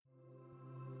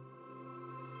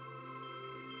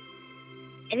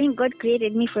I think God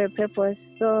created me for a purpose.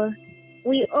 So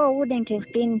we all wouldn't have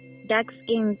been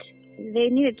dark-skinned. There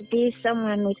needed to be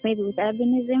someone with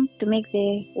albinism to make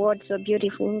the world so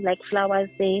beautiful, like flowers.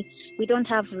 We don't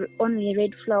have only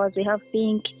red flowers. We have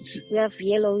pink, we have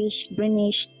yellowish,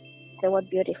 greenish. The word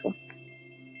beautiful.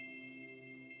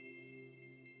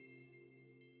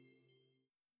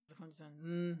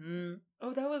 Mm-hmm.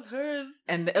 Oh, that was hers.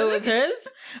 And it was hers?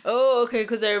 Oh, okay,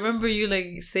 because I remember you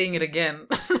like saying it again.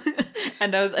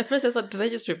 And at first I thought, did I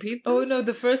just repeat this? Oh no,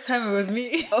 the first time it was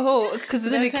me. Oh, because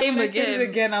then it came when again. I said it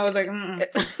again, I was like,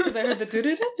 because I heard the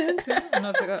do-do-do-do-do, and I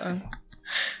was like,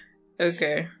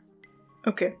 Okay.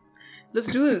 Okay, let's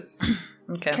do this.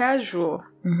 Okay. Casual.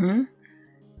 Mm-hmm.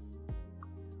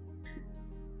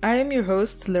 I am your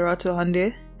host, Lerato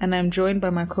Hande, and I'm joined by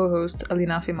my co-host,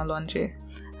 Alinafe Malonje.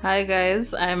 Hi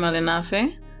guys, I'm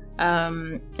Alinafe.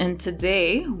 And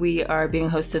today we are being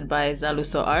hosted by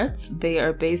Zaluso Arts. They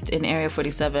are based in Area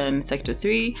 47, Sector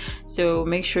 3. So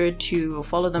make sure to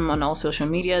follow them on all social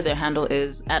media. Their handle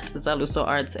is @Zaluso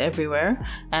Arts everywhere.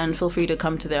 And feel free to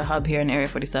come to their hub here in Area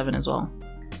 47 as well.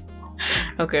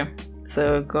 Okay,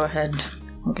 so go ahead.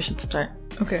 We should start.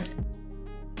 Okay.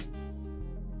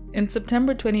 In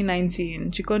September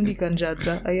 2019, Chikondi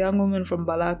Kanjadza, a young woman from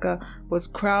Balaka, was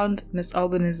crowned Miss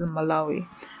Albinism Malawi,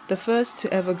 the first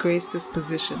to ever grace this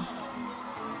position.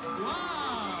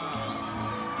 Wow!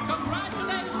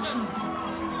 Congratulations!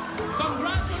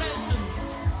 Congratulations!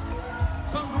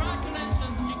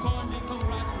 Congratulations, Chikondi,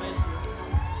 congratulations!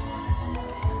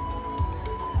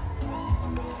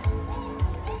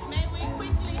 May we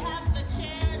quickly have the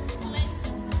chairs placed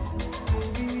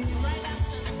right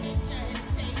after the picture is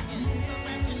taken.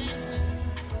 Congratulations!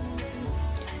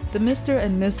 The Mr.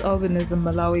 and Miss Albinism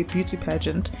Malawi beauty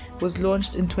pageant was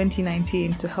launched in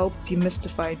 2019 to help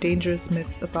demystify dangerous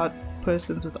myths about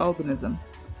persons with albinism.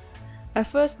 I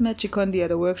first met Chikondi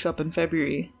at a workshop in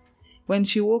February. When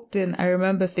she walked in, I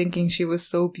remember thinking she was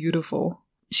so beautiful.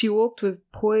 She walked with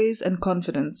poise and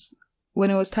confidence. When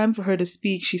it was time for her to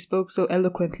speak, she spoke so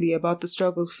eloquently about the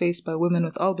struggles faced by women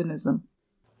with albinism.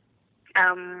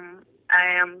 I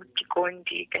am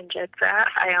Chikondi Kanjadza.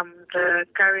 I am the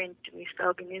current Miss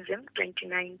Albinism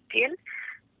 2019.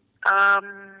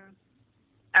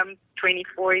 I'm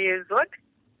 24 years old.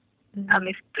 Mm-hmm. I'm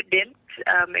a student,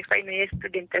 a final year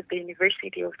student at the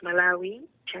University of Malawi,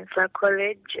 Chancellor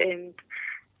College, and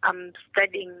I'm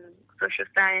studying social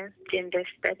science, gender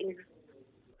studies.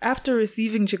 After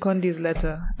receiving Chikondi's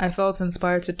letter, I felt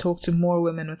inspired to talk to more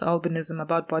women with albinism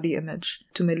about body image,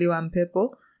 Tumeliwa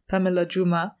Mpepo, Pamela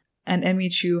Juma, and Emi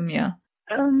Chiumia.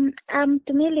 I'm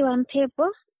Tumeliwa Mpepo,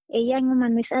 a young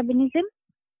woman with albinism.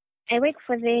 I work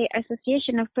for the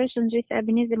Association of Persons with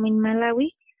Albinism in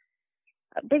Malawi.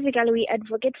 Basically, we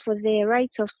advocate for the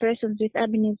rights of persons with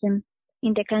albinism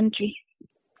in the country.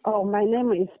 Oh, my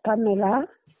name is Pamela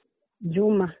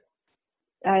Juma.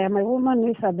 I am a woman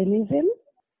with albinism.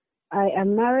 I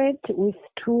am married with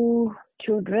 2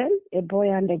 children, a boy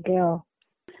and a girl.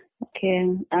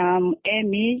 Okay, I'm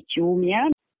Emi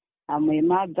Chiumia. I'm a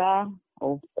mother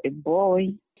of a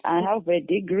boy. I have a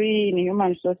degree in human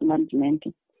resource management.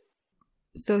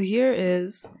 So here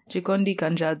is Chikondi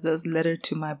Kanjadza's letter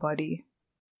to my body.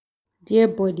 Dear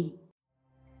body,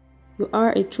 you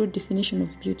are a true definition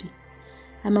of beauty.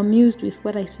 I'm amused with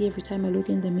what I see every time I look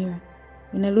in the mirror.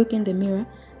 When I look in the mirror,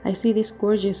 I see this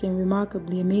gorgeous and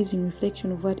remarkably amazing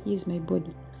reflection of what is my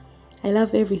body. I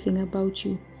love everything about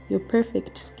you, your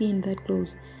perfect skin that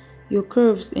glows, your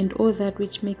curves and all that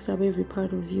which makes up every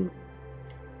part of you.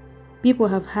 People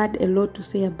have had a lot to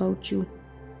say about you.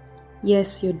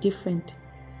 Yes, you're different.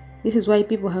 This is why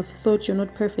people have thought you're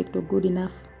not perfect or good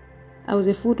enough. I was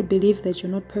a fool to believe that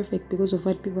you're not perfect because of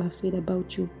what people have said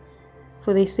about you.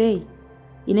 For they say,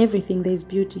 in everything there is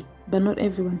beauty, but not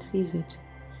everyone sees it.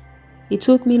 It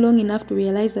took me long enough to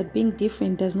realize that being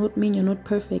different does not mean you're not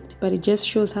perfect, but it just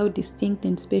shows how distinct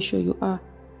and special you are.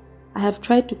 I have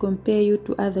tried to compare you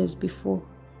to others before.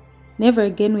 Never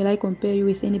again will I compare you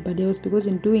with anybody else, because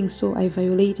in doing so, I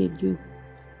violated you.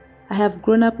 I have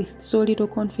grown up with so little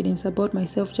confidence about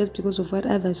myself just because of what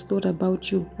others thought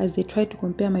about you as they tried to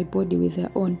compare my body with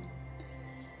their own.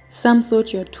 Some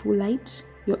thought you are too light,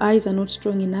 your eyes are not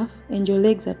strong enough, and your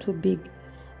legs are too big.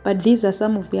 But these are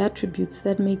some of the attributes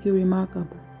that make you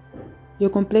remarkable. Your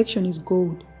complexion is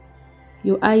gold.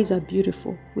 Your eyes are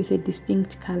beautiful with a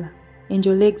distinct color, and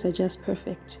your legs are just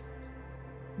perfect.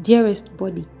 Dearest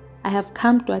body, I have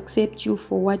come to accept you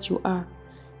for what you are.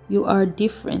 You are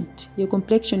different. Your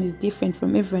complexion is different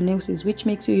from everyone else's, which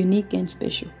makes you unique and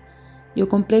special. Your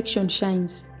complexion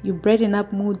shines. You brighten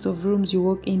up moods of rooms you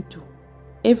walk into.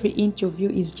 Every inch of you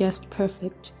is just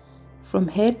perfect, from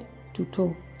head to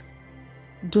toe.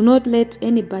 Do not let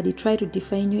anybody try to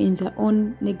define you in their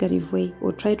own negative way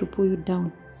or try to pull you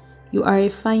down. You are a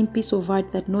fine piece of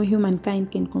art that no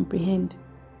humankind can comprehend.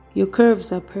 Your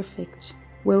curves are perfect,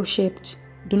 well-shaped.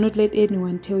 Do not let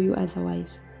anyone tell you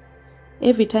otherwise.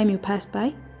 Every time you pass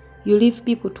by, you leave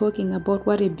people talking about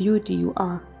what a beauty you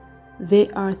are.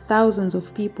 There are thousands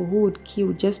of people who would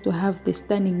kill just to have the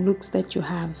stunning looks that you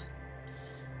have.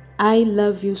 I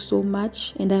love you so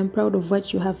much and I am proud of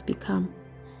what you have become.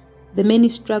 The many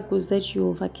struggles that you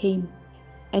overcame.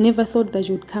 I never thought that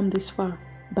you would come this far,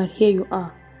 but here you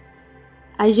are.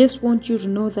 I just want you to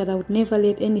know that I would never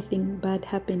let anything bad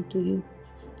happen to you.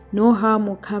 No harm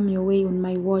will come your way on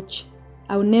my watch.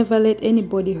 I will never let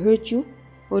anybody hurt you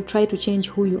or try to change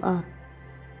who you are.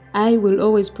 I will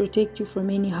always protect you from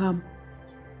any harm.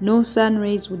 No sun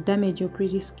rays will damage your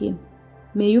pretty skin.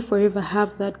 May you forever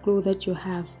have that glow that you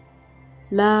have.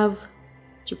 Love,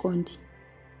 Chikondi.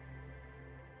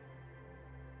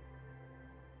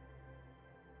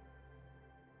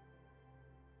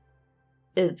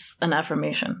 It's an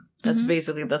affirmation. That's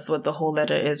that's what the whole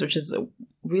letter is, which is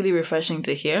really refreshing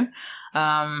to hear.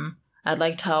 I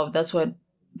liked how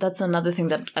that's another thing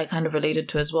that I kind of related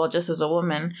to as well, just as a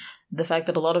woman, the fact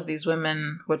that a lot of these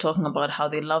women were talking about how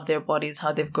they love their bodies,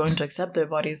 how they've grown to accept their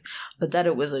bodies, but that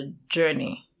it was a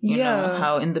journey. You know,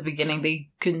 how in the beginning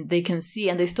they can see,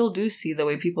 and they still do see, the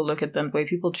way people look at them, the way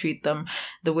people treat them,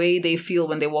 the way they feel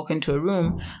when they walk into a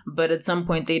room. But at some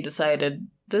point they decided,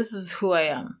 this is who I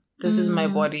am. This is my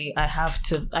body. I have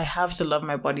to love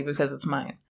my body because it's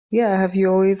mine. Yeah, have you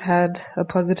always had a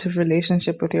positive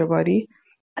relationship with your body?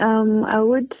 I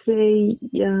would say,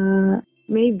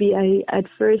 maybe at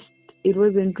first it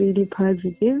wasn't really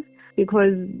positive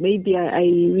because maybe I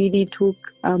really took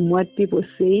what people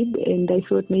said and I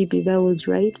thought maybe that was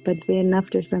right. But then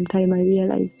after some time I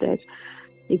realized that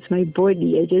it's my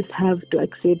body. I just have to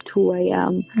accept who I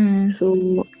am.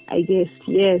 So I guess,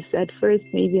 yes, at first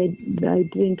maybe I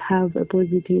didn't have a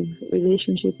positive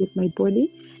relationship with my body.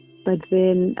 But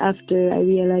then after I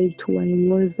realized who I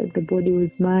was, that the body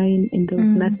was mine and there was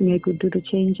nothing I could do to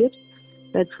change it,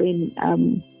 that's when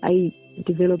I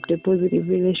developed a positive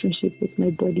relationship with my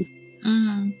body.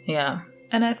 Yeah.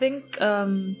 And I think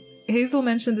Hazel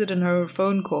mentioned it in her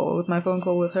phone call, with my phone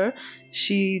call with her.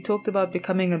 She talked about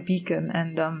becoming a beacon,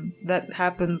 and that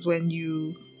happens when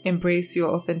you embrace your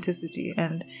authenticity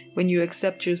and when you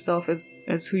accept yourself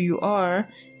as who you are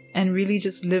and really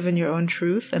just live in your own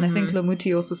truth. And I think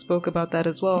Lamuti also spoke about that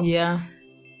as well. Yeah.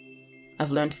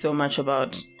 I've learned so much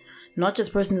about not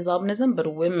just persons with albinism,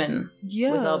 but women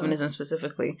with albinism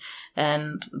specifically,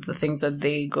 and the things that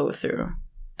they go through.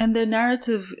 And their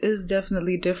narrative is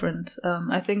definitely different.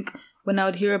 I think when I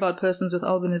would hear about persons with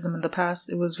albinism in the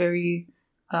past, it was very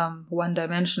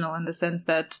one-dimensional in the sense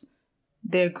that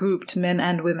they're grouped, men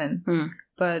and women.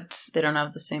 But they don't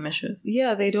have the same issues.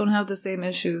 Yeah, they don't have the same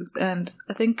issues. And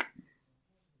I think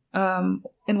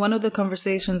in one of the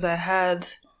conversations I had,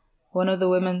 one of the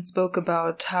women spoke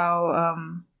about how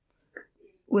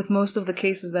with most of the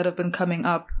cases that have been coming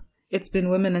up, it's been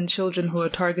women and children who are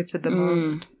targeted the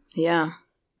most. Yeah.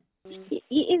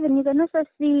 Even you can also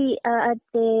see at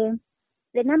the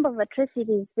number of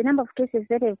atrocities, the number of cases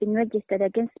that have been registered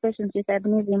against persons with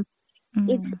albinism.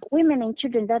 It's women and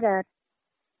children that are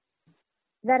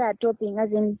topping, as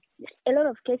in a lot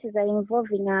of cases are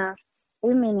involving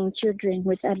women and children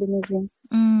with albinism.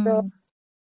 So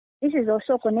this is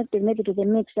also connected maybe to the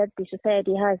myths that the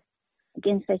society has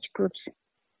against such groups.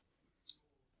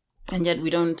 And yet we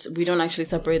don't actually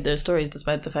separate their stories,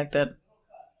 despite the fact that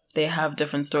they have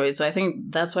different stories. So I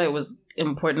think that's why it was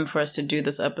important for us to do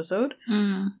this episode,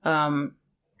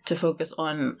 to focus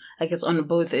on, I guess, on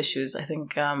both issues. I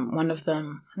think one of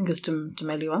them, I think it's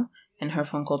Tumeliwa, in her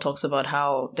phone call, talks about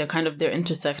how they're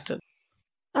intersected.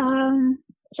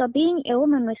 So being a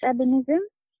woman with albinism,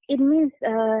 it means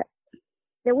the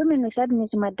women with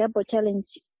albinism are double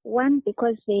challenged. One,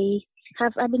 because they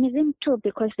have albinism. Two,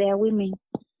 because they are women.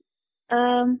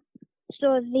 So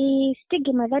the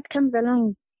stigma that comes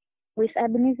along with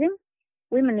albinism,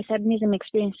 women with albinism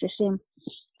experience the same.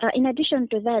 In addition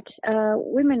to that,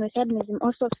 women with albinism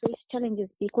also face challenges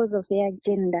because of their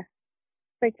gender.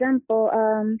 For example,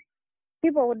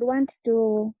 people would want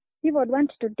to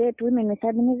date women with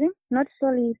albinism, not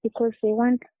solely because they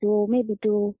want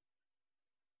to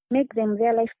make them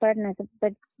their life partners,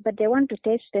 but they want to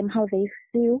test them how they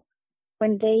feel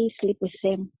when they sleep with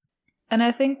them. And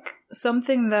I think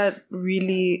something that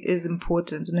really is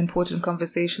important, an important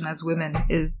conversation as women,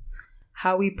 is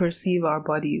how we perceive our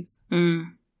bodies.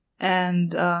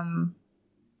 And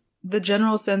the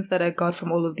general sense that I got from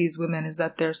all of these women is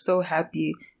that they're so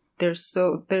happy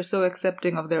they're so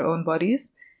accepting of their own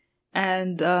bodies.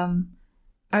 And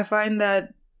I find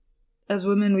that as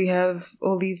women, we have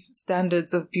all these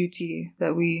standards of beauty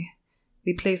that we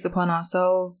place upon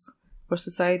ourselves, or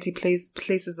society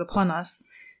places upon us.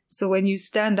 So when you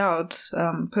stand out,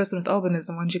 person with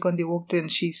albinism, when Chikondi walked in,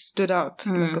 she stood out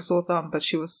like a sore thumb, but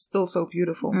she was still so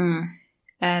beautiful.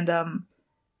 And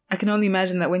I can only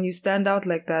imagine that when you stand out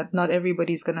like that, not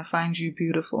everybody's going to find you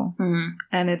beautiful.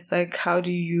 And it's like, how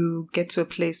do you get to a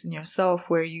place in yourself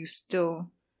where you still,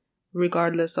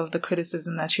 regardless of the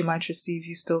criticism that you might receive,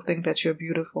 you still think that you're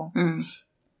beautiful?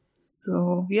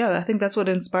 So, yeah, I think that's what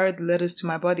inspired the letters to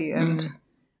my body. And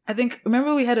I think,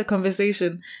 remember we had a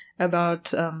conversation about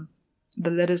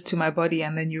the letters to my body,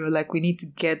 and then you were like, we need to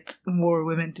get more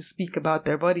women to speak about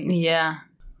their bodies. Yeah.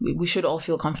 We should all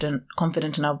feel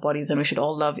confident in our bodies, and we should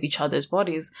all love each other's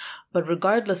bodies. But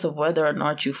regardless of whether or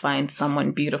not you find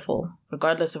someone beautiful,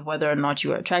 regardless of whether or not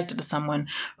you are attracted to someone,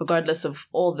 regardless of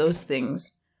all those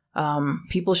things,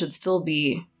 people still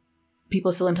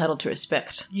entitled to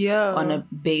respect. Yeah. On a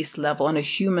base level, on a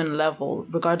human level,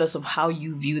 regardless of how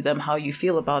you view them, how you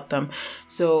feel about them.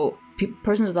 So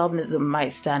persons with albinism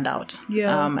might stand out.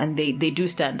 Yeah. And they do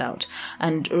stand out.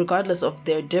 And regardless of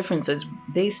their differences,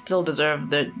 they still deserve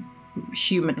the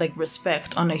human, like,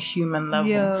 respect on a human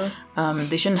level. Yeah.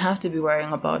 They shouldn't have to be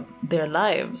worrying about their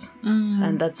lives.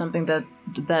 And that's something that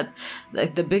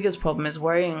like, the biggest problem is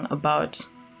worrying about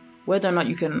whether or not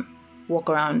you can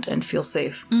walk around and feel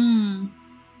safe.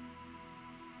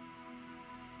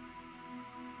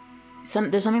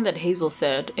 There's something that Hazel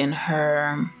said in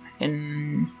her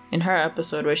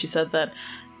episode where she said that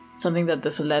something that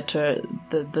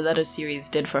the letter series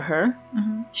did for her.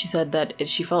 She said that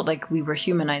she felt like we were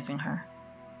humanizing her.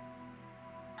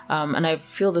 And I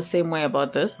feel the same way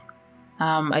about this.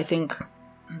 I think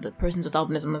the persons with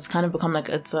albinism has kind of become like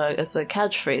it's a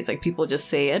catchphrase. Like, people just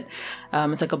say it.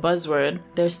 It's like a buzzword.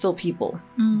 There's still people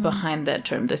behind that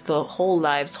term. There's still whole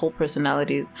lives, whole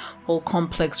personalities, whole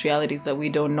complex realities that we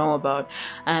don't know about.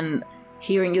 And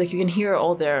hearing, like, you can hear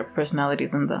all their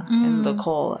personalities in the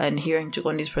call, and hearing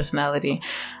Chikondi's personality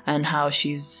and how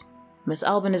she's Miss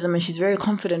Albinism, and she's very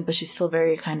confident, but she's still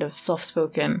very kind of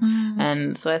soft-spoken.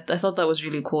 And so I thought that was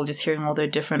really cool, just hearing all their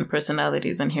different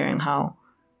personalities and hearing how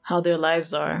their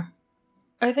lives are.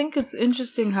 I think it's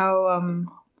interesting how,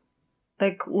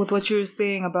 like, with what you were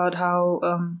saying about how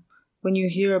when you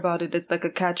hear about it, it's like a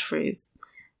catchphrase.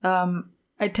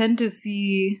 I tend to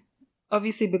see,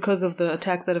 obviously because of the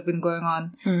attacks that have been going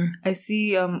on, I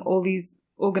see all these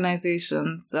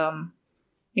organizations,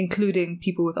 including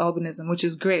people with albinism, which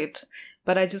is great,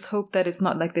 but I just hope that it's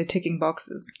not like they're ticking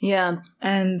boxes. Yeah.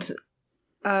 And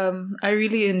I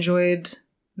really enjoyed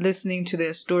listening to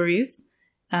their stories.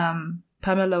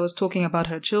 Pamela was talking about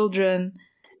her children.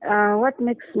 What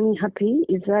makes me happy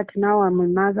is that now I'm a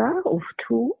mother of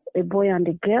two, a boy and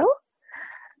a girl.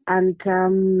 And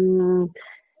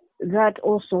that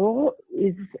also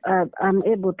is, I'm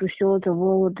able to show the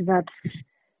world that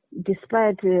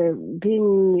despite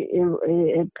being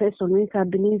a person with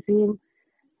albinism,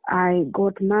 I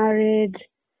got married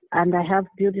and I have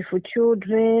beautiful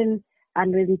children.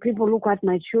 And when people look at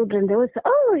my children, they always say,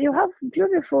 oh, you have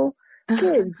beautiful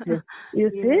kids. You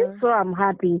see? So I'm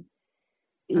happy.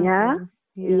 Yeah.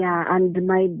 And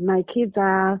my kids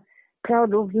are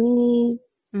proud of me.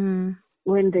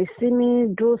 When they see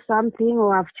me do something,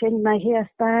 or I've changed my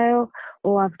hairstyle,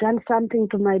 or I've done something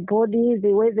to my body,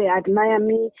 the way they admire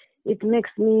me, it makes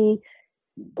me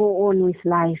go on with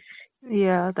life.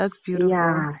 Yeah, that's beautiful.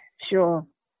 Yeah, sure.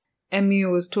 Emmy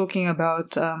was talking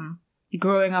about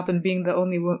growing up and being the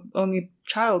only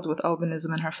child with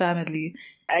albinism in her family.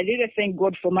 I really thank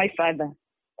God for my father,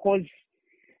 because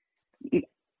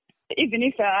even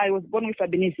if I was born with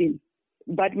albinism,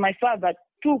 but my father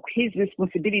took his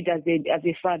responsibility as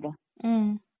a father.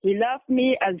 He loved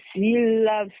me as he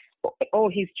loves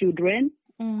all his children.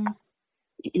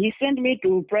 He sent me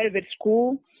to private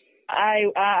school. I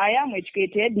am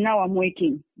educated. Now I'm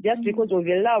working just because of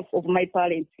the love of my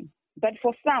parents. But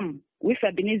for some with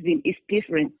albinism, it's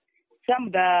different. Some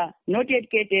that are not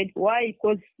educated. Why?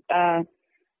 Because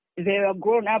they were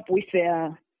grown up with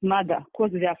their mother,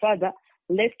 because their father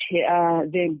left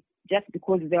them just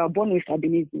because they were born with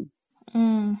albinism.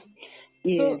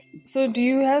 Yes. So do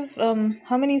you have,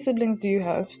 how many siblings do you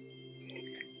have?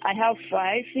 I have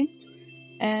 5.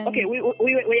 And okay, we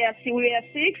are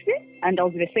 6, and I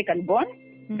was the second born,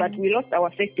 but we lost our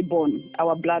first born,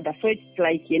 our brother. So it's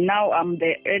like now I'm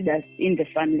the eldest in the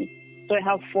family. So I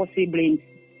have 4 siblings.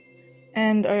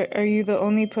 And are you the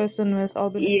only person with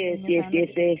albinism?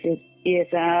 Yes.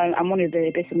 I'm only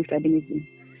the person with albinism.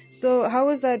 So how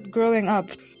was that growing up?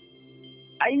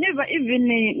 I never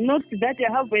even noticed that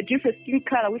I have a different skin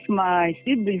color with my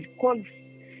siblings because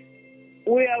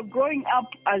we are growing up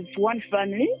as one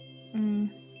family.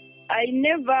 I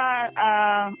never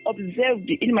observed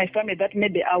in my family that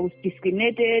maybe I was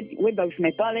discriminated, whether with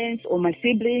my parents or my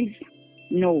siblings.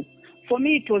 No. For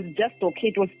me, it was just okay.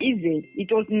 It was easy.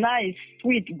 It was nice,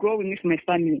 sweet growing with my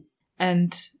family.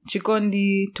 And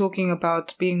Chikondi talking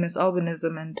about being Miss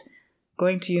Albinism and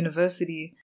going to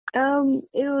university. It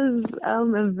was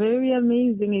a very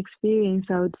amazing experience,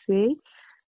 I would say,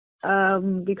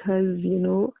 because, you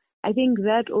know, I think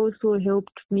that also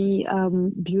helped me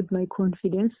build my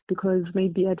confidence, because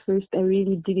maybe at first I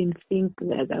really didn't think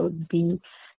that I would be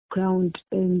crowned,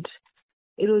 and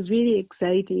it was really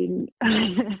exciting.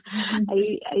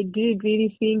 I didn't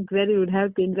really think that it would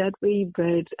happen that way,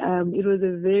 but it was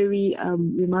a very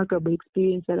remarkable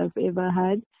experience that I've ever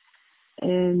had.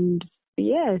 And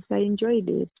yes, I enjoyed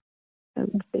it, I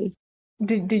would say.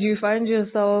 Did you find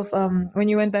yourself, when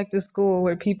you went back to school,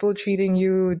 were people treating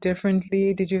you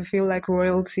differently? Did you feel like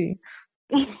royalty?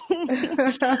 Well,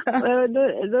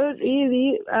 not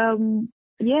really.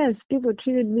 Yes, people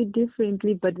treated me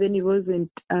differently, but then it wasn't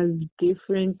as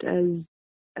different as.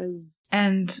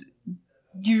 And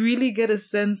you really get a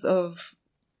sense of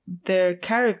their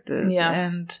characters. Yeah.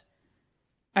 And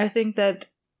I think that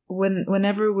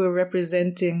whenever we're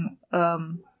representing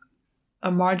a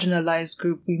marginalized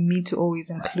group, we need to always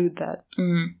include that.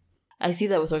 I see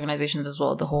that with organizations as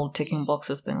well, the whole ticking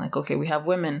boxes thing. Like, okay, we have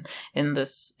women in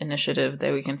this initiative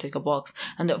that we can tick a box.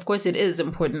 And of course, it is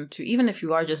important to, even if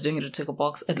you are just doing it to tick a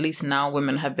box, at least now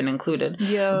women have been included.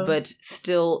 Yeah. But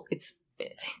still,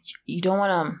 you don't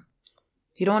want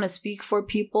to speak for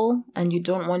people, and you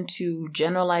don't want to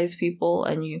generalize people.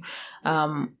 And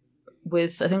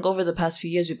I think over the past few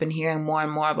years, we've been hearing more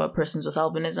and more about persons with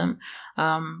albinism.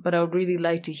 But I would really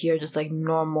like to hear just like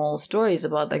normal stories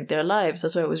about like their lives.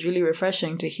 That's why it was really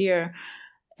refreshing to hear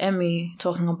Emmy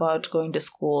talking about going to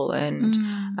school, and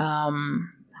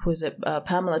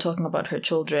Pamela talking about her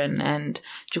children, and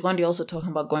Chikondi also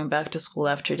talking about going back to school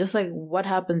after, just like what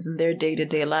happens in their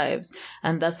day-to-day lives.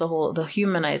 And that's the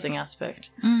humanizing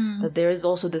aspect, that there is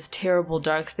also this terrible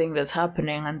dark thing that's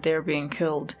happening and they're being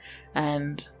killed.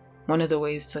 And one of the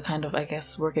ways to kind of, I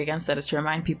guess, work against that is to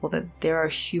remind people that there are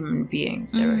human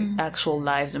beings. There are actual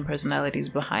lives and personalities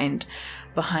behind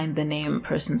the name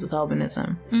persons with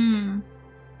albinism.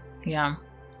 Yeah.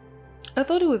 I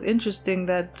thought it was interesting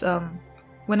that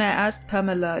when I asked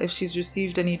Pamela if she's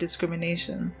received any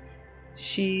discrimination,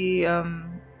 she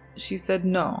said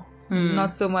no,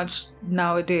 not so much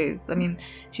nowadays. I mean,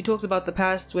 she talked about the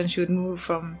past when she would move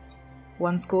from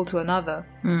one school to another,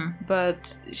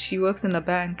 but she works in a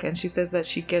bank, and she says that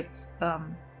she gets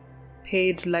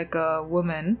paid like a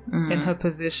woman in her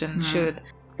position should.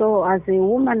 So as a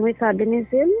woman with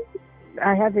albinism,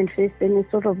 I haven't faced any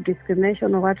sort of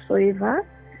discrimination whatsoever.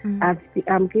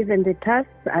 I'm given the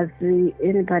tasks as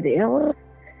anybody else.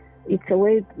 It's a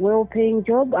well-paying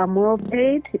job. I'm well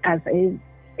paid as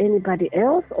anybody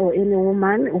else, or any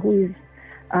woman who is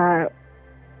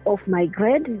of my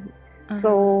grade.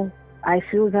 So I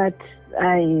feel that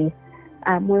I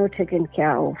am well taken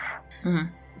care of.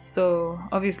 So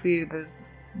obviously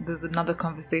there's another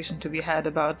conversation to be had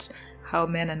about how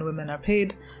men and women are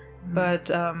paid. But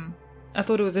I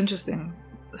thought it was interesting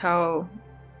how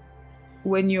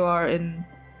when you are in,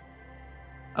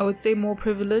 I would say, more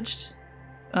privileged,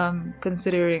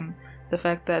 considering the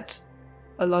fact that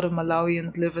a lot of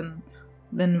Malawians live in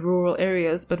rural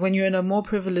areas, but when you're in a more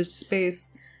privileged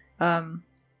space,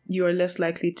 you are less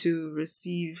likely to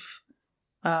receive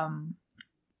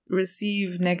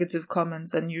negative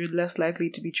comments, and you're less likely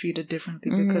to be treated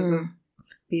differently because of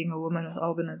being a woman with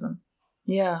albinism.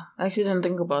 Yeah, I actually didn't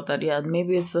think about that. Yeah,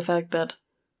 maybe it's the fact that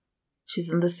she's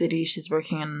in the city, she's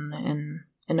working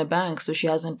in a bank, so she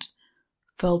hasn't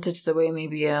felt it the way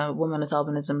maybe a woman with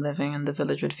albinism living in the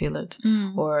village would feel it,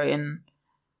 or in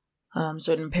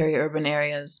certain peri-urban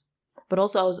areas. But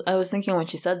also, I was thinking when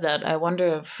she said that, I wonder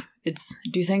if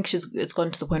do you think it's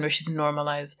gone to the point where she's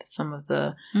normalized some of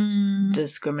the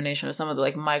discrimination or some of the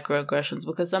like microaggressions?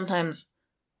 Because sometimes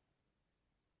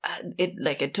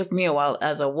it took me a while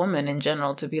as a woman in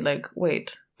general to be like,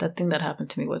 wait, that thing that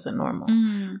happened to me wasn't normal.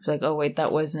 It's like, oh wait,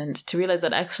 that wasn't, to realize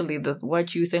that actually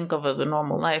what you think of as a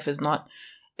normal life is not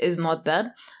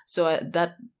that. So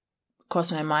that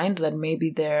crossed my mind that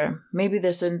maybe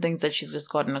there's certain things that she's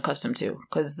just gotten accustomed to,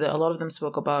 because a lot of them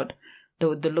spoke about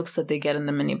the looks that they get in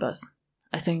the minibus.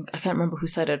 I can't remember who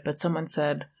said it, but someone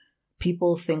said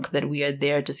people think that we are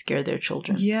there to scare their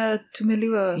children. Yeah,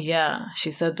 Tumeliwa. Yeah,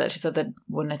 she said that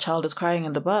when a child is crying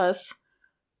in the bus,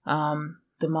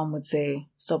 the mom would say,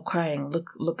 "Stop crying.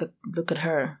 Look at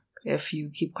her. If you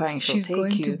keep crying, she's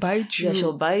going to bite you. Yeah,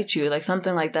 she'll bite you," like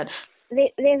something like that.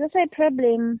 There's also a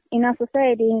problem in our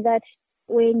society in that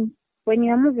when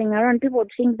you are moving around, people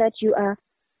think that you are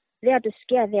there to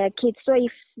scare their kids. So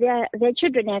if their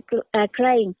children are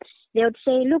crying, they would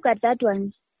say, "Look at that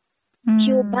one.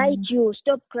 She'll bite you.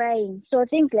 Stop crying." So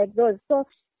things like those. So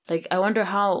like, I wonder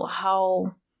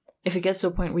how if it gets to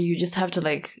a point where you just have to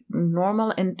like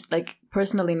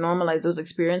personally normalize those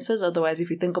experiences. Otherwise, if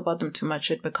you think about them too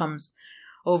much, it becomes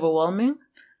overwhelming.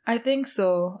 I think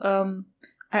so.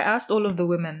 I asked all of the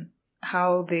women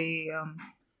how they,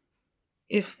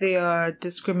 if they are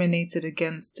discriminated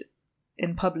against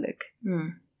in public.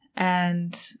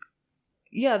 And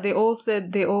yeah, they all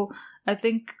said I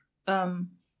think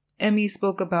Emmy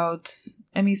spoke about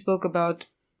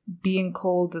being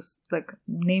called like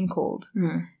name called.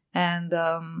 And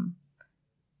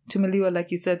Tumeliwa, like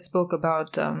you said, spoke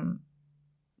about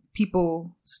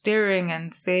people staring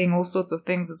and saying all sorts of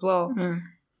things as well.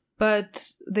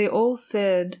 But they all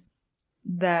said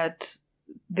that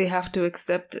they have to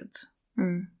accept it,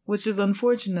 which is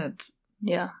unfortunate.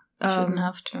 Yeah, shouldn't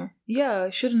have to. Yeah,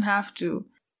 shouldn't have to.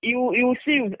 You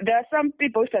see, there are some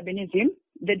people with albinism,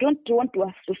 they don't want to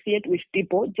associate with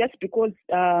people just because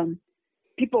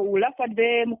people will laugh at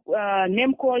them,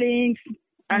 name callings,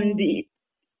 and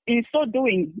in so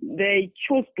doing, they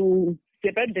choose to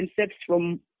separate themselves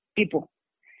from people.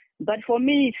 But for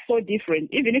me, it's so different.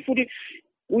 Even if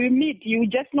we meet, you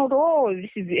just know, "Oh,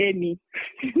 this is Amy."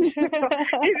 even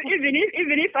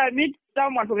if I meet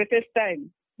someone for the first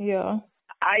time, yeah,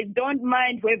 I don't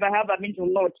mind whether I have albinism or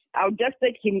not. I'll just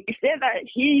take him. It's either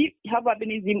he have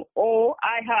albinism or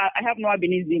I have no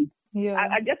albinism. Yeah,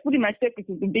 I just put myself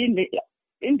to be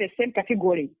in the same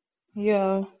category.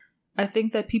 Yeah, I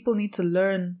think that people need to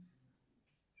learn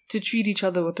to treat each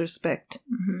other with respect,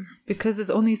 because there's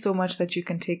only so much that you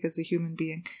can take as a human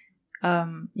being.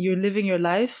 You're living your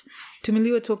life.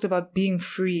 Tumeliwa talked about being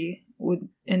free would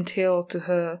entail to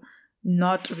her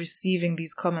not receiving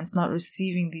these comments, not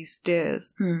receiving these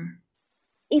stares.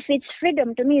 if it's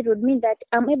freedom, to me, it would mean that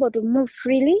I'm able to move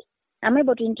freely. I'm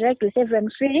able to interact with everyone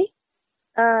freely.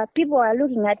 People are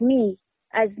looking at me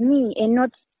as me and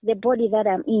not the body that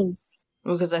I'm in.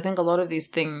 Because I think a lot of these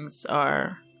things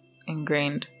are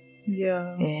ingrained.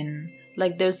 Yeah. In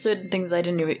like, there's certain things I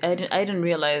didn't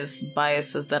realize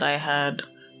biases that I had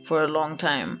for a long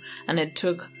time, and it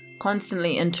took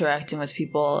constantly interacting with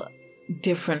people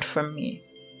different from me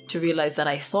to realize that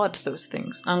I thought those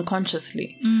things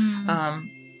unconsciously.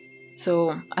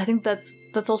 So I think that's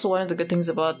also one of the good things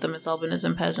about the Miss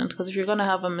Albinism pageant, because if you're gonna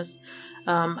have a Miss,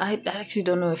 I actually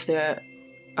don't know if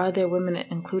are there women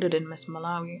included in Miss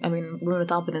Malawi. I mean, women with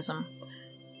albinism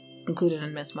included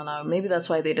in Miss Malawi. Maybe that's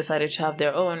why they decided to have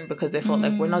their own, because they felt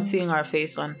like, we're not seeing our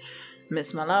face on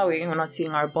Miss Malawi, we're not seeing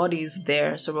our bodies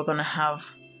there, so we're gonna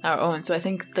have our own. So I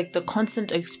think like the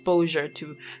constant exposure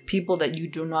to people that you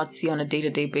do not see on a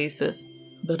day-to-day basis,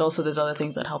 but also there's other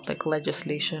things that help, like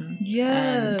legislation,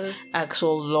 and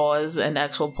actual laws and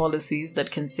actual policies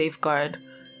that can safeguard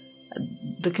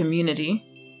the community.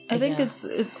 I think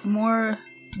it's more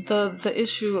the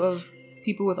issue of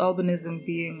people with albinism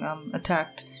being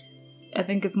attacked. I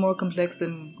think it's more complex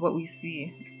than what we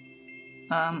see.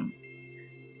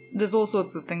 There's all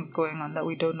sorts of things going on that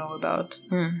we don't know about.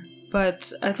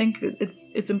 But I think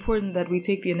it's important that we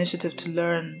take the initiative to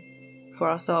learn for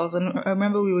ourselves. And I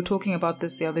remember we were talking about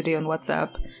this the other day on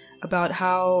WhatsApp, about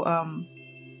how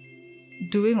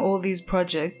doing all these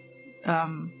projects,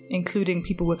 including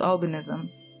people with albinism,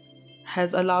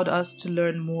 has allowed us to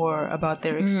learn more about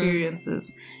their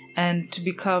experiences and to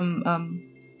become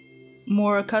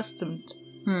more accustomed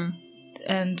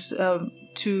and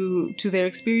to their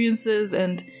experiences.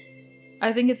 And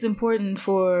I think it's important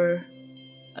for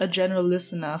a general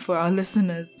listener, for our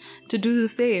listeners, to do the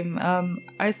same.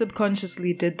 I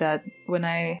subconsciously did that when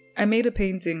I made a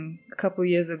painting a couple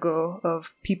years ago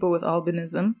of people with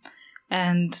albinism,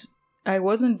 and I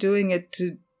wasn't doing it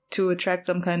to attract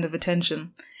some kind of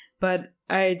attention, but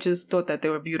I just thought that they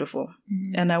were beautiful,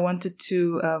 and I wanted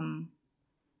to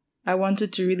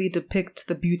really depict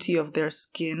the beauty of their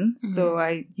skin. So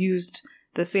I used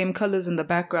the same colors in the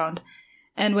background.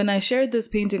 And when I shared this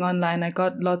painting online, I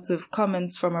got lots of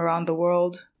comments from around the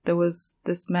world. There was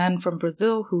this man from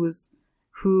Brazil who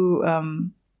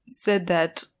said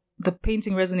that the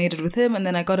painting resonated with him. And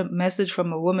then I got a message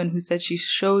from a woman who said she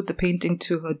showed the painting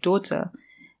to her daughter,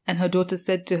 and her daughter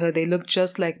said to her, "They look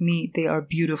just like me. They are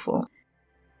beautiful."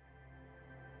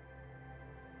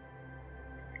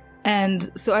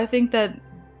 And so I think that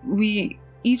we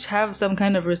each have some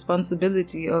kind of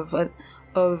responsibility of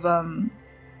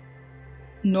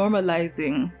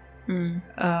normalizing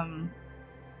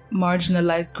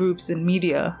marginalized groups in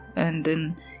media and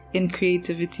in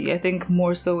creativity. I think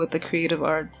more so with the creative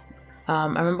arts. I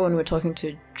remember when we were talking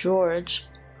to George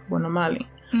Bonomali,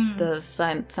 the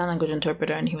sign language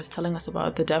interpreter, and he was telling us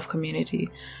about the deaf community,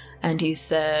 and he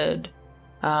said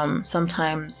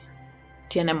sometimes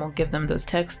TNM will give them those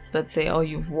texts that say, oh,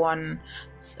 you've won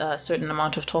a certain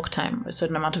amount of talk time, a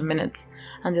certain amount of minutes,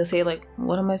 and they'll say, like,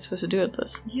 what am I supposed to do with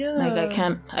this? Yeah, like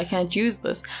I can't use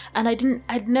this. And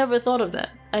I'd never thought of that.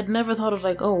 I'd never thought of,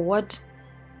 like, oh, what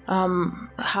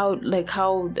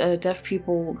how deaf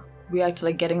people react to,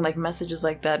 like, getting, like, messages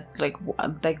like that, like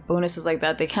bonuses like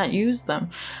that. They can't use them,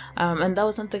 and that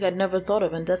was something I'd never thought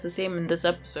of. And that's the same in this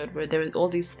episode, where there are all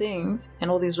these things in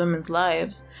all these women's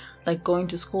lives, like going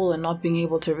to school and not being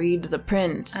able to read the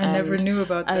print. I never knew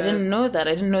about that. I didn't know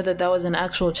that was an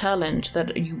actual challenge,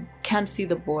 that you can't see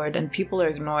the board and people are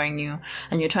ignoring you,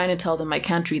 and you're trying to tell them, I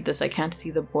can't read this, I can't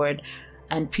see the board,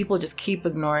 and people just keep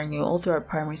ignoring you all throughout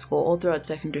primary school, all throughout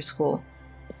secondary school.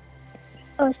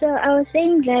 Oh, so I was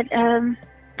saying that,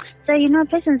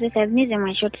 persons with albinism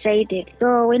are short-sighted.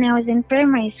 So when I was in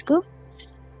primary school,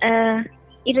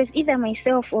 it was either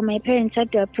myself or my parents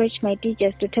had to approach my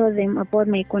teachers to tell them about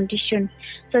my condition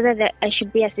so that I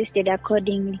should be assisted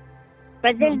accordingly.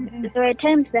 But then there were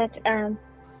times that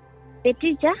the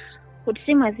teacher would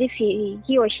seem as if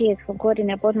he or she has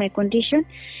forgotten about my condition,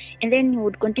 and then he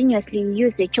would continuously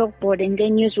use the chalkboard and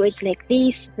then use words like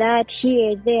this, that,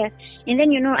 here, there. And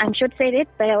then, I'm short-sighted,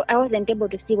 but I wasn't able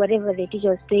to see whatever the teacher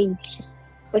was saying.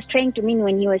 Was trying to mean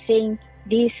when he was saying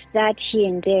this, that, here,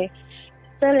 and there.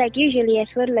 So, like, usually I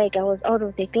felt like I was out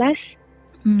of the class,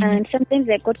 and sometimes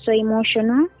I got so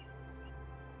emotional.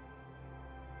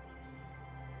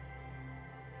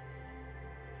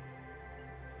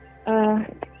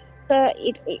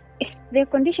 The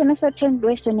condition also turned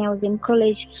worse when I was in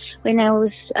college, when I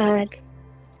was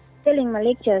telling my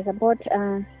lecturers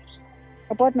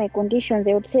about my condition.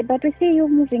 They would say, but we see you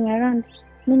moving around,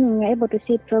 meaning you're able to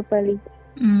see properly.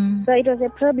 So it was a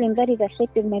problem that it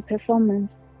affected my performance.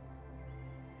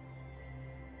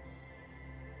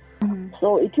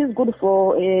 So it is good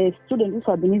for a student with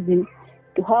albinism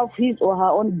to have his or her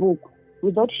own book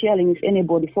without sharing with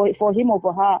anybody, for him or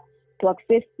for her to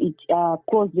access it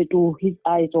closely to his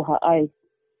eyes or her eyes.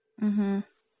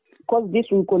 Because this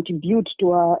will contribute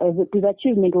to the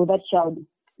achievement of that child.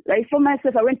 Like for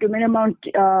myself, I went to Marymount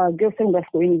Girls Secondary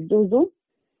School in Zuzu.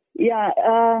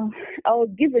 I was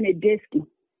given a desk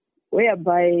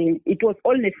whereby it was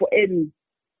only for Amy.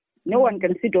 No one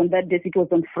can sit on that desk. It was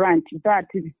on front. But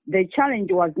the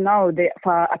challenge was now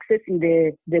for accessing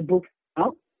the books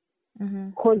now,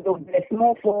 because of the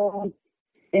small phone.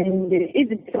 And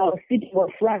even if I was sitting on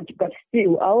front, but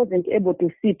still I wasn't able to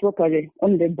see properly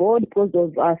on the board because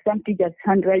of some teachers'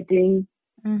 handwriting.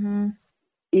 So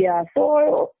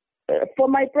for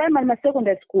my primary and my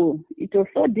secondary school, it was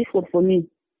so difficult for me.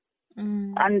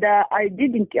 And I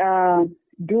didn't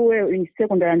do well in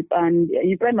secondary and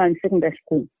in primary and secondary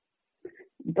school.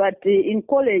 But in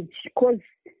college, because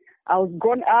I was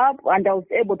grown up and I was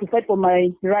able to fight for my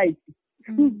rights.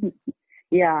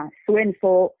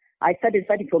 So I started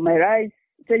fighting for my rights,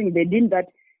 telling the dean that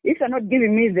if you're not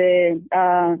giving me the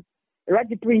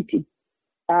right printing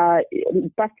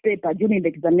past paper during the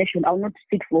examination, I'll not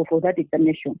sit for that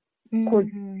examination. Because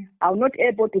I'm not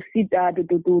able to sit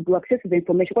to access the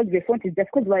information, because the font is just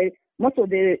because most of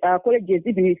the colleges,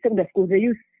 even in secondary schools, they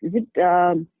use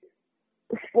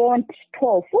font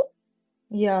 12.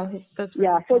 That's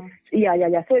So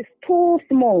it's too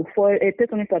small for a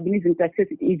person with albinism to access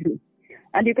it easily.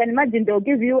 And you can imagine they'll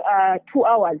give you 2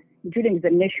 hours during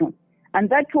examination, and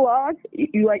that 2 hours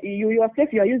you are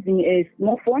using a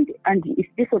small font, and it's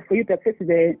difficult for you to access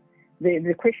the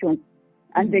questions,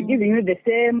 and they're giving you the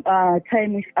same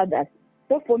time with others.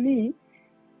 So for me,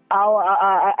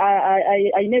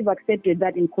 I never accepted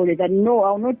that in college. And no,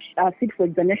 I'll not sit for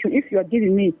examination if you are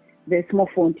giving me the small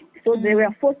font. So they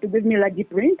were forced to give me large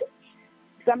print.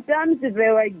 Sometimes they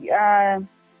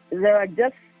were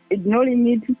just ignoring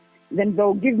it. Then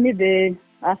they'll give me the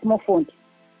small font.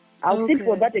 I'll sit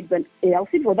for that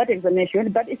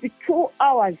examination. But if it's 2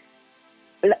 hours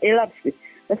elapsed,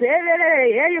 they say,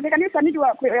 hey, you can you submit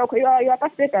your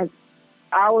past papers.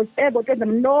 I was able to tell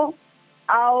them, no,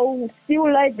 I'll still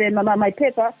write my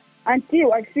paper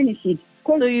until I finish it.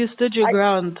 So you stood your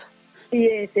ground.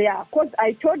 Yes, because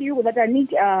I told you that I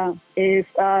need a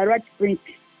large print.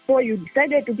 So you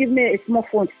decided to give me a small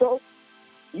font. So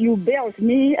you bear with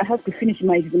me, I have to finish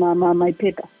my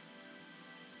paper.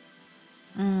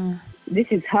 This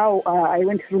is how I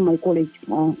went through my college.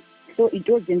 so it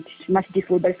wasn't much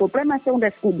difficult. But for primary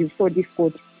secondary school, it was so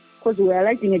difficult because we were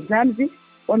writing exams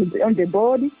on the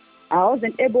board. I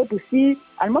wasn't able to see,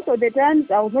 and most of the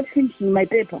times I was not finishing my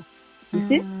paper. You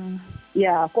see?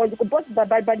 Yeah, because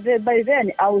by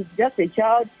then I was just a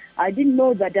child. I didn't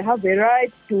know that I have a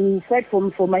right to fight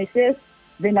for myself.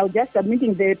 Then I was just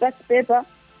submitting the past paper.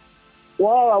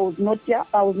 While I was not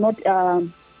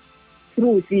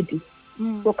through with it.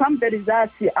 So come the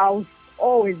results, I was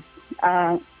always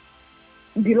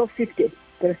below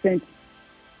 50%.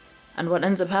 And what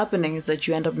ends up happening is that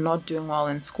you end up not doing well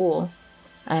in school.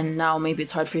 And now maybe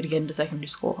it's hard for you to get into secondary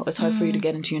school. Or it's hard for you to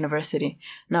get into university.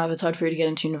 Now, if it's hard for you to get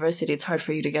into university, it's hard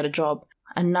for you to get a job.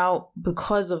 And now,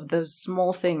 because of those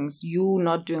small things, you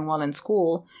not doing well in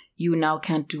school, you now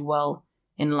can't do well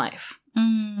in life.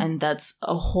 And that's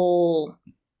a whole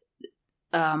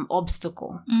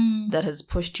obstacle that has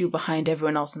pushed you behind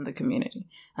everyone else in the community.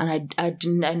 And I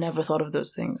never thought of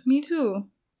those things. Me too.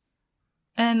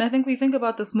 And I think we think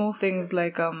about the small things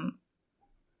like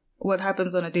what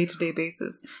happens on a day-to-day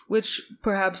basis, which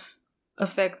perhaps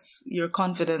affects your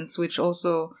confidence, which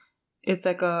also, it's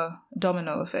like a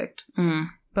domino effect.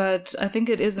 But I think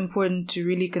it is important to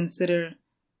really consider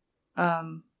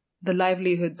the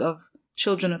livelihoods of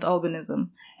children with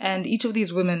albinism. And each of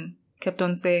these women kept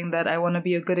on saying that I want to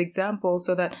be a good example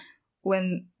so that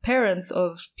when parents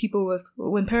of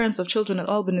children with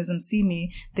albinism see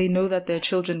me, they know that their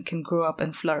children can grow up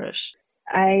and flourish.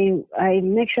 I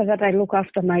make sure that I look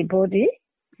after my body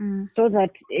so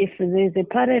that if there's a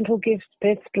parent who gives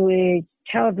birth to a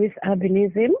child with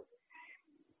albinism,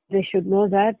 they should know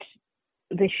that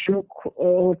they should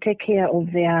take care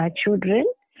of their children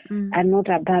and not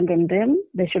abandon them.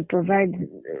 They should provide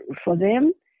for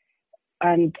them.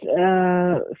 And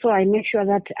so I make sure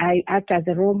that I act as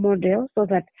a role model so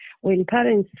that when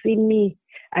parents see me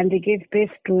and they give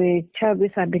birth to a child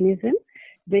with albinism,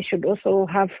 they should also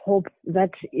have hope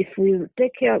that if we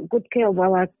take good care of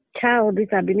our child with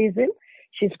albinism,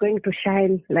 she's going to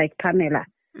shine like Pamela.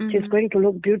 She's going to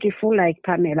look beautiful like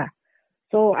Pamela.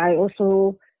 So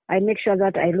I make sure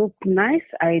that I look nice.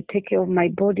 I take care of my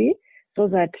body so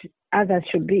that others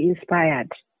should be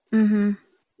inspired.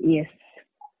 Yes.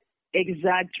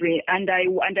 Exactly. And I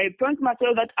promise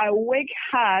myself that I work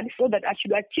hard so that I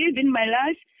should achieve in my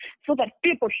life so that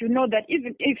people should know that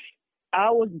even if I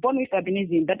was born with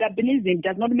albinism, that albinism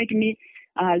does not make me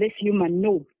less human.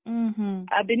 No.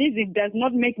 Albinism does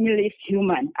not make me less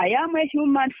human. I am a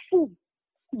human, full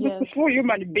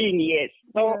human being, yes.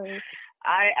 So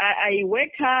I work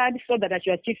hard so that I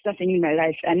should achieve something in my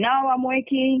life. And now I'm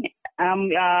working.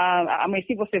 I'm a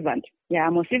civil servant. Yeah,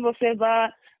 I'm a civil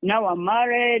servant. Now I'm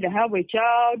married. I have a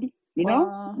child. You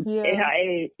know?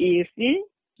 You see?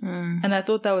 And I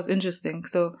thought that was interesting.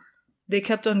 So they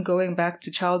kept on going back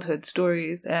to childhood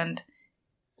stories, and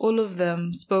all of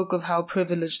them spoke of how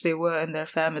privileged they were in their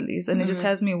families. And it just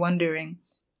has me wondering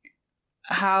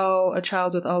how a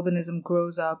child with albinism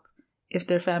grows up if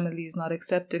their family is not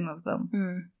accepting of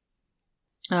them.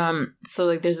 So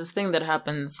like there's this thing that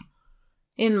happens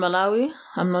in Malawi.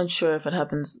 I'm not sure if it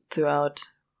happens throughout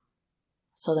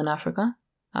Southern Africa.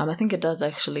 I think it does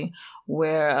actually,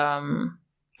 where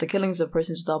the killings of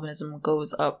persons with albinism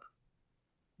goes up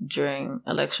during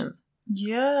elections.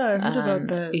 Yeah, I heard about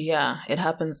that. Yeah, it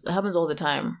happens all the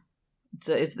time.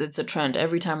 It's a trend.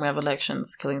 Every time we have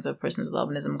elections, killings of persons with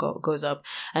albinism goes up,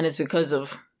 and it's because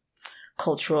of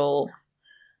cultural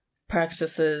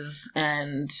practices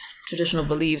and traditional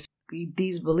beliefs.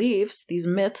 These beliefs, these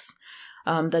myths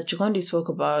that Chikondi spoke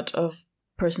about of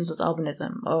persons with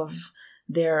albinism, of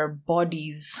their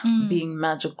bodies being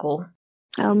magical.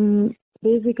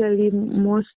 Basically,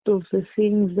 most of the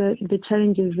things the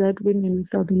challenges that women with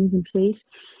albinism face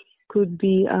could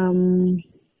be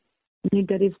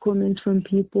negative comments from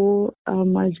people,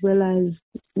 as well as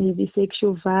maybe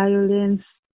sexual violence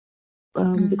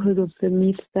because of the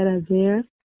myths that are there.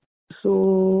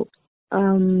 So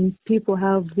people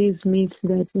have these myths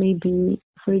that maybe,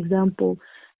 for example,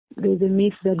 there's a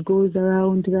myth that goes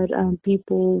around that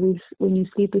people when you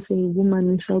sleep with a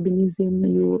woman with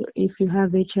albinism, if you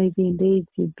have HIV and AIDS,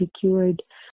 you'll be cured.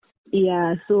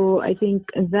 Yeah, so I think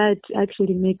that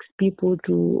actually makes people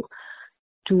to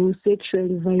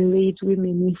sexually violate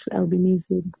women with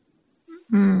albinism.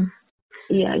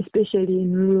 Yeah, especially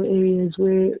in rural areas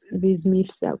where these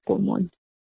myths are common.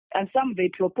 And some they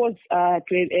propose to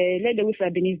a lady with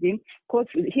albinism, because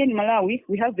here in Malawi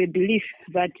we have the belief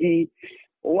that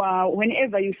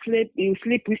whenever you sleep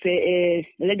with a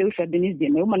lady with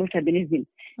albinism, a woman with albinism,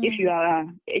 if you are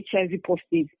HIV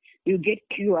positive, you get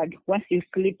cured once you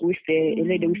sleep with a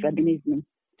lady with albinism.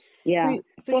 Yeah.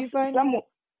 So you find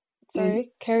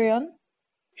Sorry, carry on.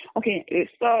 Okay,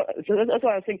 so that's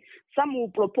what I was saying. Some will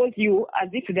propose you as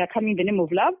if they are coming in the name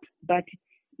of love, but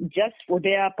just for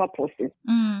their purposes.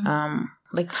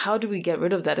 Like, how do we get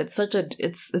rid of that?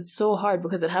 It's so hard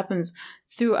because it happens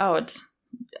throughout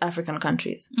African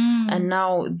countries. And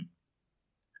now,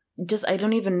 I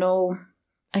don't even know,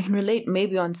 I can relate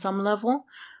maybe on some level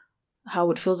how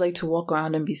it feels like to walk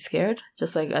around and be scared,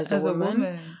 just like as a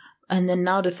woman. And then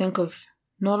now to think of,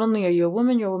 not only are you a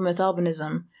woman with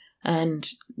albinism, and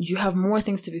you have more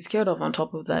things to be scared of on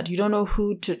top of that. You don't know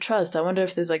who to trust. I wonder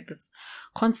if there's like this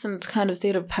constant kind of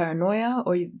state of paranoia,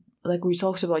 or like we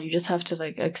talked about, you just have to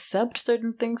like accept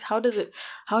certain things. How do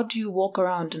you walk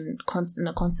around in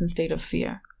a constant state of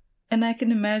fear? And I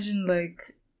can imagine,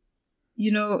 like,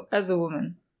 you know, as a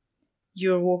woman,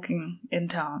 you're walking in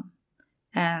town,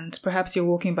 and perhaps you're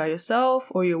walking by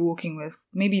yourself, or you're walking with,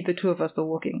 maybe the two of us are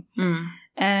walking.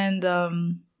 And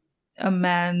a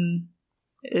man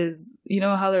is, you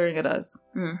know, hollering at us.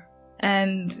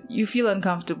 And you feel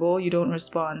uncomfortable, you don't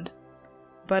respond.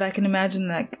 But I can imagine,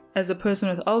 like, as a person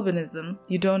with albinism,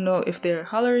 you don't know if they're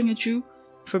hollering at you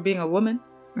for being a woman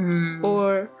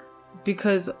or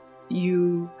because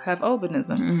you have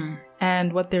albinism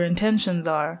and what their intentions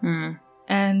are.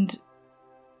 And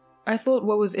I thought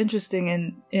what was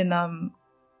interesting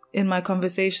in my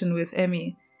conversation with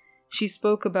Emmy, she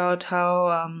spoke about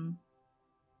how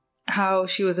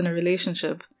she was in a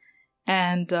relationship,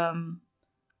 and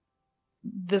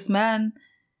this man,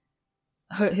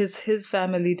 his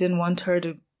family didn't want her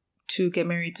to get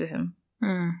married to him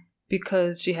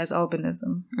because she has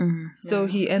albinism. So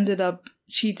he ended up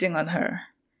cheating on her,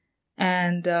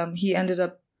 and he ended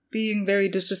up being very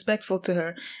disrespectful to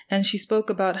her. And she spoke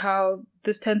about how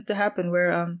this tends to happen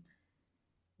where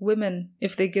women,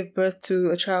 if they give birth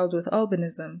to a child with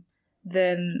albinism,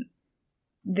 then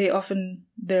they often,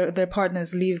 their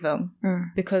partners leave them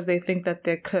because they think that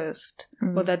they're cursed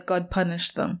or that God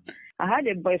punished them. I had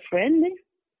a boyfriend,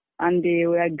 and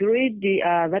we agreed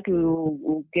that we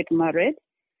will get married,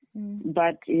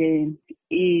 but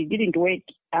he didn't work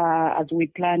as we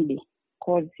planned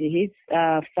because his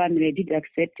family didn't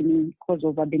accept me because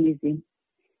of albinism.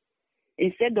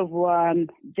 Instead of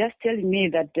just telling me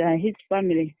that his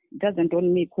family doesn't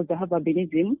want me because I have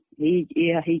albinism,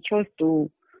 he chose to.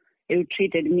 He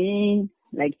treated me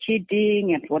like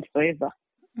cheating and whatsoever.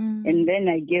 And then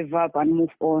I gave up and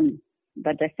moved on.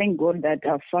 But I thank God that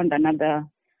I found another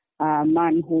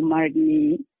man who married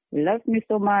me. He loves me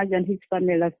so much, and his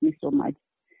family loves me so much.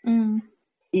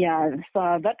 Yeah,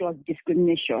 so that was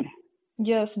discrimination.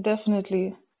 Yes,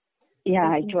 definitely.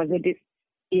 Yeah, it was a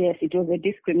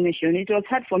discrimination. It was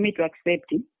hard for me to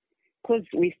accept it because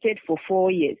we stayed for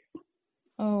 4 years.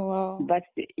 Oh, wow. But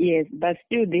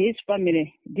still his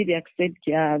family did accept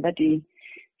that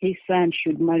his son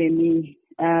should marry me.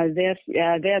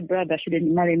 Their brother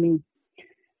shouldn't marry me.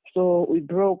 So we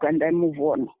broke and I moved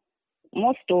on.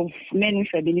 Most of men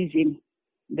with albinism,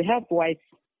 they have wives.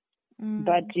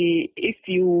 But if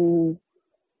you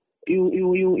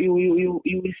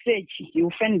research, you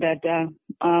find that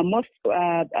most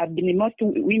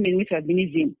women with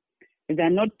albinism, they are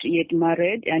not yet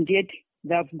married, and yet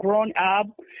they have grown up,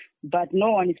 but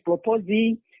no one is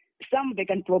proposing. Some they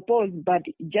can propose, but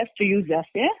just to use us,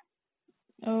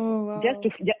 Oh, wow. just to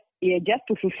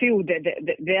fulfill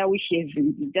their wishes,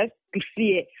 just to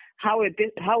see how a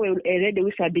lady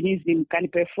with albinism can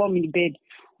perform in bed.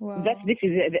 Wow. This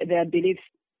is their beliefs.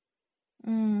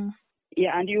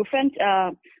 Yeah, and you find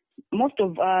most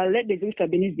of ladies with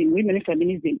albinism, women with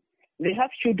albinism, they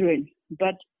have children.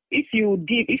 But if you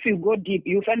go deep,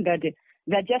 you find that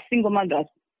they're just single mothers.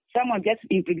 Someone just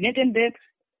impregnated them,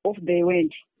 off they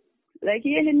went. Like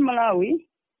here in Malawi,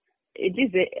 it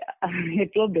is a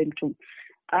problem too.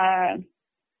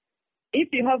 If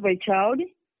you have a child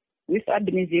with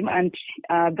albinism and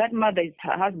that mother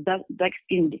has dark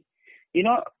skin, you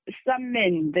know, some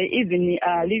men, they even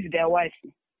leave their wives.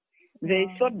 They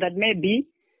thought that maybe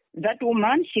that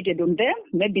woman cheated on them.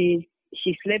 Maybe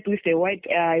she slept with a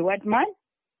white man,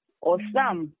 or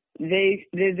some they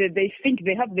think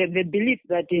they have the belief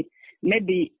that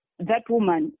maybe that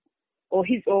woman or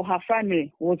his or her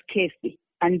family was cursed,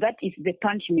 and that is the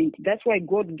punishment. That's why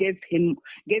God gave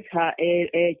her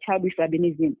a child with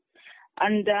albinism.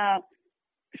 And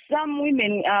some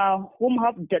women whom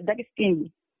have dark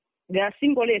skin, they are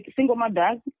single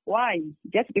mothers. Why?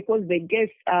 Just because they gave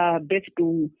birth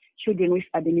to children with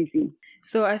albinism.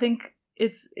 So I think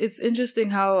it's interesting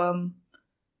how,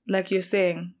 like you're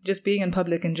saying, just being in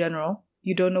public in general,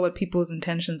 you don't know what people's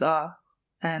intentions are,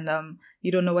 and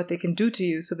you don't know what they can do to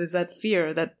you. So there's that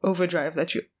fear, that overdrive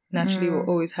that you naturally will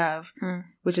always have,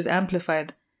 which is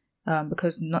amplified.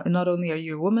 because not only are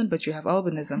you a woman, but you have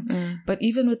albinism. But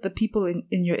even with the people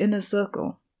in your inner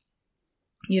circle,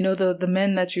 you know, the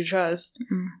men that you trust,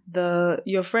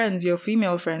 your friends, your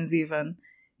female friends even,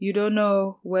 you don't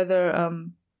know whether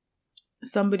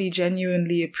somebody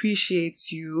genuinely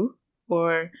appreciates you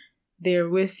or they're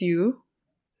with you.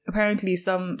 Apparently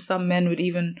some men would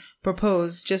even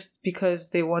propose just because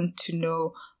they want to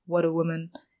know what a woman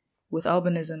with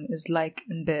albinism is like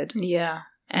in bed. Yeah.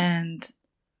 And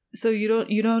so you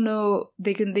don't know,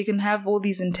 they can have all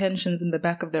these intentions in the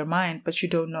back of their mind, but you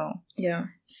don't know. Yeah.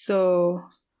 So,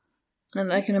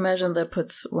 and I can imagine that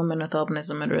puts women with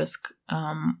albinism at risk,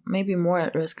 maybe more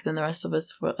at risk than the rest of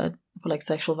us for like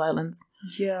sexual violence.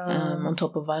 Yeah. On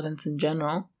top of violence in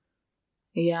general.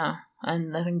 Yeah.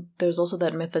 And I think there's also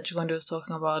that myth that Chikondi was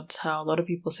talking about, how a lot of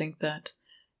people think that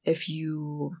if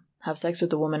you have sex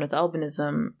with a woman with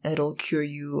albinism, it'll cure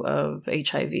you of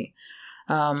HIV.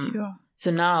 So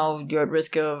now you're at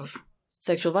risk of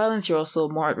sexual violence. You're also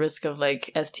more at risk of like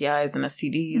STIs and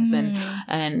STDs,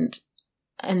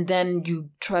 and then you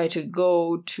try to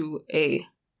go to a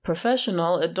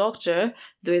professional, a doctor,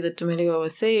 the way that Dominica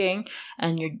was saying,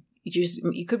 and you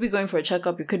could be going for a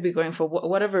checkup, you could be going for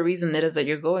whatever reason it is that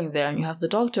you're going there, and you have the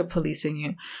doctor policing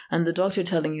you, and the doctor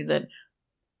telling you that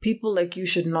people like you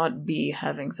should not be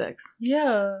having sex.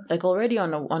 Yeah. Like already on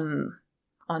the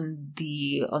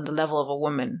level of a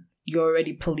woman, you're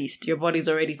already policed. Your body's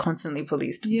already constantly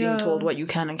policed, being told what you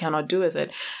can and cannot do with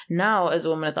it. Now, as a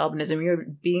woman with albinism, you're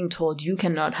being told you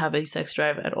cannot have a sex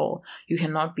drive at all. You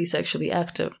cannot be sexually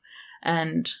active.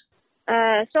 And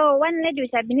so one lady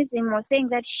with albinism was saying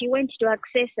that she went to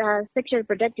access sexual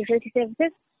reproductive health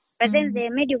services, but then the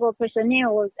medical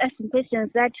personnel was asking questions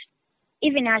that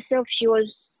even herself she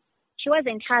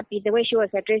wasn't happy the way she was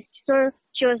addressed. So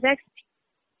she was asked,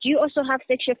 "Do you also have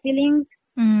sexual feelings?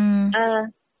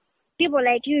 People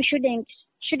like you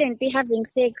shouldn't be having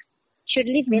sex. Should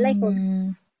live a life of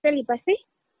celibacy."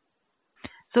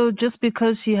 So just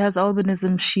because she has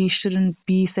albinism, she shouldn't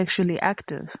be sexually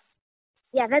active?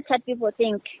 Yeah, that's what people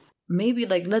think. Maybe,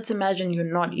 like, let's imagine you're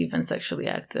not even sexually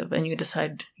active and you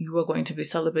decide you are going to be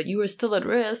celibate. You are still at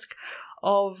risk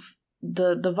of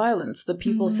the violence, the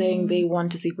people saying they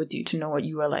want to sleep with you to know what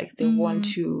you are like. They want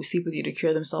to sleep with you to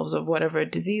cure themselves of whatever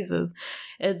diseases.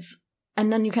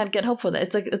 And then you can't get help for that.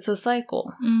 It's like, it's a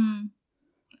cycle.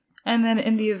 And then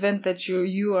in the event that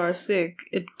you are sick,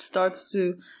 it starts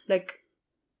to, like,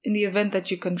 in the event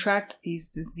that you contract these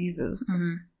diseases,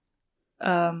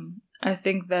 I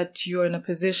think that you're in a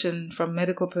position from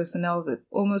medical personnel, it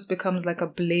almost becomes like a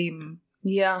blame.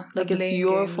 Yeah, like it's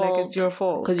your fault. Like it's your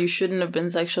fault. Because you shouldn't have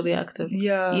been sexually active.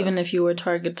 Yeah. Even if you were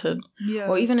targeted. Yeah.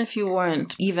 Or even if you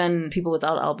weren't. Even people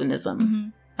without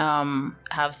albinism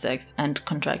have sex and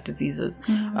contract diseases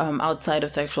outside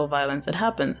of sexual violence. It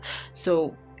happens.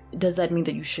 So does that mean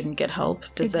that you shouldn't get help?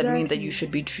 Does that mean that you should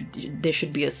be there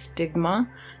should be a stigma?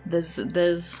 There's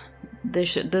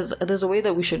a way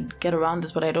that we should get around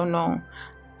this, but I don't know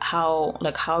how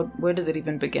where does it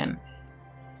even begin?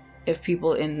 If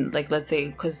people in, like, let's say,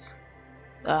 because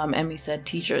Emmy said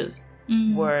teachers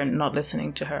were not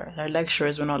listening to her, her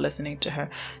lecturers were not listening to her.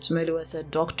 Sumeliwa said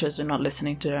doctors are not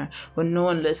listening to her. When no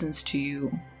one listens to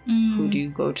you, who do you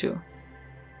go to?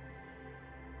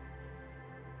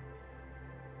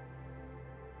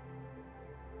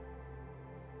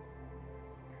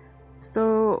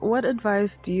 So what advice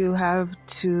do you have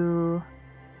to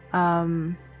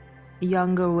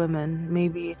younger women?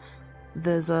 Maybe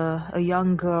there's a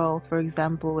young girl, for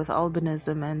example, with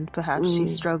albinism, and perhaps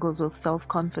she struggles with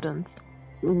self-confidence.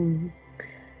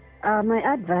 My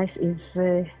advice is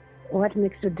what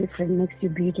makes you different makes you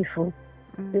beautiful.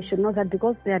 They should know that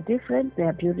because they are different, they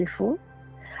are beautiful.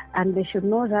 And they should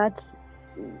know that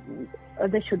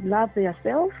they should love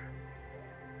themselves,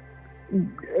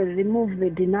 remove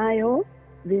the denial.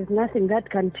 There's nothing that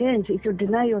can change. If you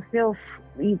deny yourself,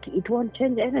 it won't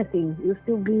change anything. You'll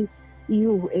still be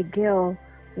you, a girl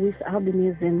with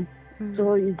albinism.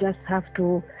 So you just have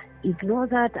to ignore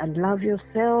that and love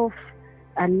yourself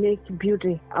and make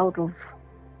beauty out of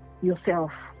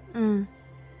yourself.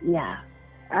 Yeah.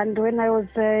 And when I was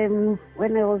a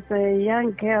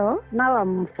young girl, now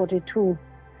I'm 42.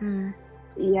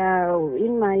 Yeah,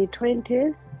 in my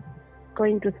 20s,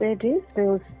 going to 30s, there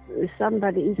was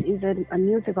somebody, is a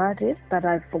music artist, but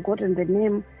I've forgotten the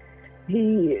name.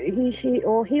 He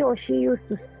or she used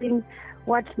to sing,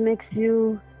 "What makes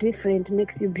you different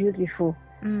makes you beautiful."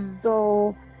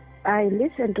 So I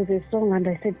listened to the song and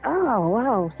I said, "Oh,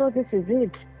 wow, so this is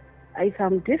it. If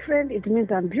I'm different, it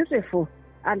means I'm beautiful."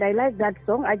 And I like that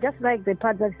song. I just like the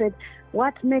part that said,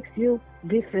 "What makes you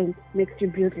different makes you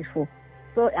beautiful."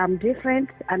 So I'm different,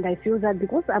 and I feel that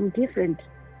because I'm different,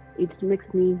 it makes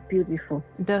me beautiful.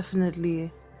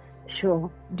 Definitely.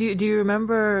 Sure. Do you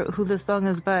remember who the song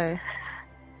is by?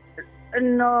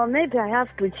 No, maybe I have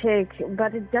to check,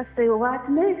 but it just say, what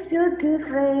makes you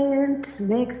different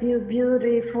makes you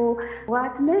beautiful.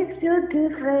 What makes you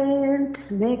different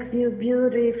makes you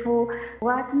beautiful.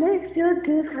 What makes you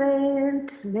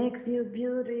different makes you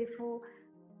beautiful.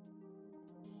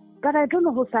 But I don't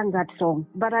know who sang that song,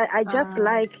 but I just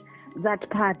like that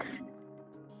part.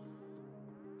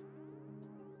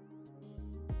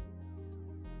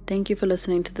 Thank you for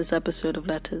listening to this episode of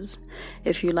Letters.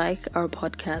 If you like our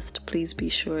podcast, please be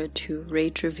sure to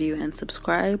rate, review, and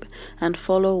subscribe, and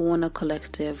follow Warner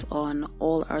Collective on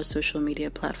all our social media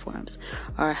platforms.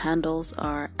 Our handles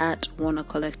are at Warner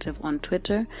Collective on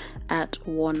Twitter, at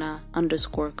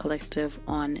Warner_Collective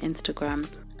on Instagram,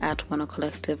 at Warner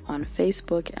Collective on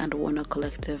Facebook, and Warner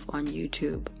Collective on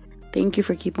YouTube. Thank you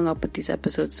for keeping up with these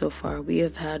episodes so far. We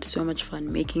have had so much fun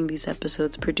making these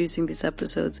episodes, producing these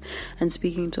episodes, and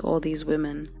speaking to all these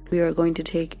women. We are going to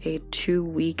take a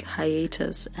 2-week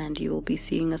hiatus, and you will be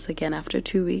seeing us again after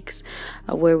 2 weeks,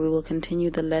 where we will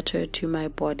continue the Letter to My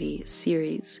Body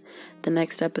series. The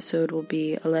next episode will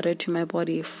be a letter to my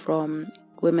body from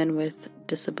women with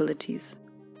disabilities.